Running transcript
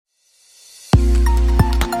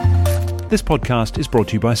This podcast is brought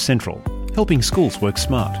to you by Central, helping schools work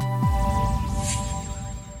smart.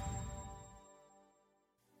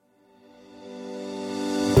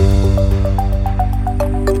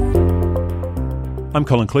 I'm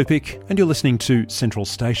Colin Klupik, and you're listening to Central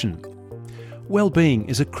Station. Wellbeing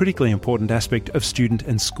is a critically important aspect of student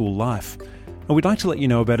and school life, and we'd like to let you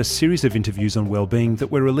know about a series of interviews on wellbeing that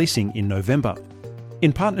we're releasing in November.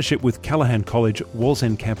 In partnership with Callaghan College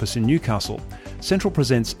Wallsend campus in Newcastle, Central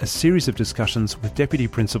presents a series of discussions with Deputy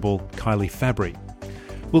Principal Kylie Fabry.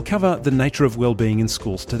 We'll cover the nature of wellbeing in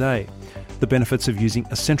schools today, the benefits of using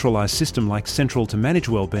a centralised system like Central to manage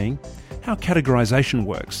wellbeing, how categorisation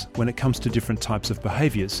works when it comes to different types of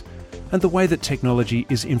behaviours, and the way that technology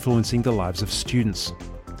is influencing the lives of students.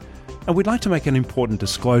 And we'd like to make an important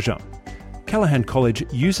disclosure. Callaghan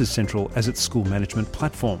College uses Central as its school management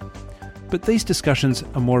platform. But these discussions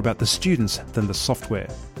are more about the students than the software.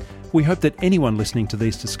 We hope that anyone listening to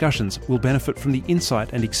these discussions will benefit from the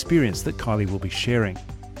insight and experience that Kylie will be sharing.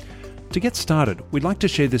 To get started, we'd like to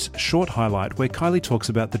share this short highlight where Kylie talks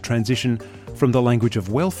about the transition from the language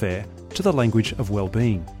of welfare to the language of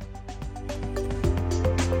well-being.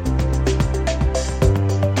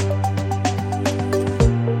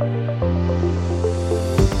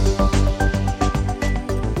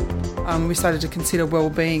 We started to consider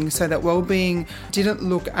wellbeing, so that wellbeing didn't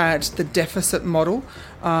look at the deficit model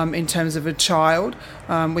in terms of a child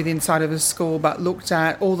inside of a school, but looked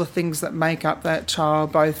at all the things that make up that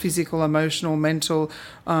child, both physical, emotional, mental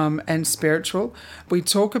and spiritual. We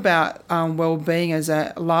talk about wellbeing as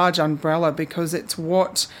a large umbrella because it's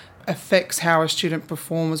what affects how a student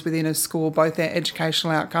performs within a school, both their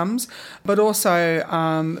educational outcomes, but also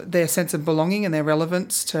their sense of belonging and their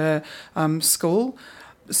relevance to school.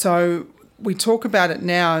 So we talk about it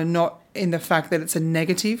now not in the fact that it's a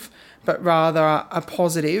negative, but rather a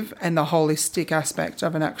positive and the holistic aspect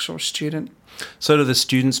of an actual student. So do the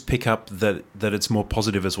students pick up that it's more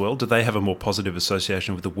positive as well? Do they have a more positive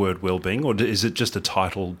association with the word wellbeing, or is it just a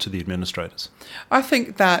title to the administrators? I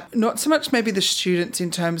think that not so much maybe the students in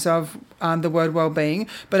terms of the word wellbeing,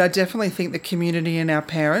 but I definitely think the community and our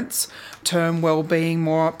parents term wellbeing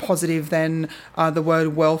more positive than the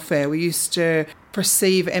word welfare. We used to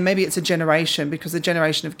perceive, and maybe it's a generation, because the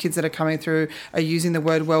generation of kids that are coming through are using the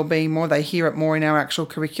word wellbeing more. They hear it more in our actual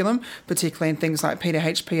curriculum, particularly in things like Peter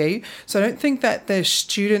HPE. So I don't think that the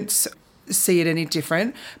students see it any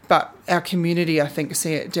different, but our community, I think,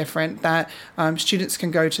 see it different, that students can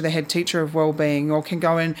go to the head teacher of wellbeing or can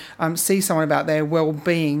go and see someone about their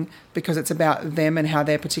wellbeing because it's about them and how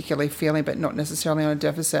they're particularly feeling, but not necessarily on a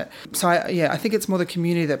deficit. So I think it's more the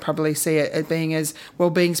community that probably see it as being as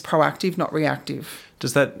wellbeing's proactive, not reactive.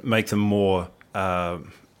 Does that make them more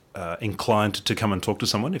inclined to come and talk to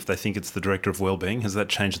someone if they think it's the director of wellbeing? Has that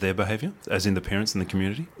changed their behaviour, as in the parents and the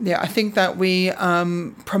community? Yeah, I think that we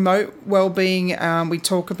promote wellbeing. We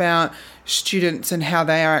talk about students and how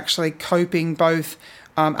they are actually coping both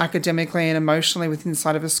academically and emotionally within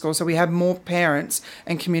inside of a school. So we have more parents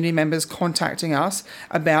and community members contacting us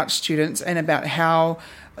about students and about how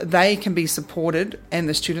they can be supported and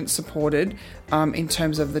the students supported in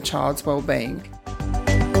terms of the child's wellbeing.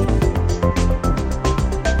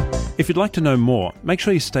 If you'd like to know more, make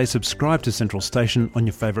sure you stay subscribed to Central Station on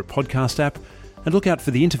your favourite podcast app and look out for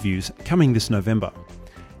the interviews coming this November.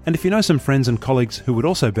 And if you know some friends and colleagues who would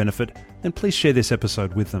also benefit, then please share this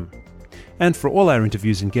episode with them. And for all our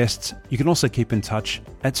interviews and guests, you can also keep in touch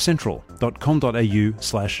at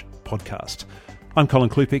central.com.au/podcast. I'm Colin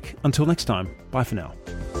Klupik. Until next time, bye for now.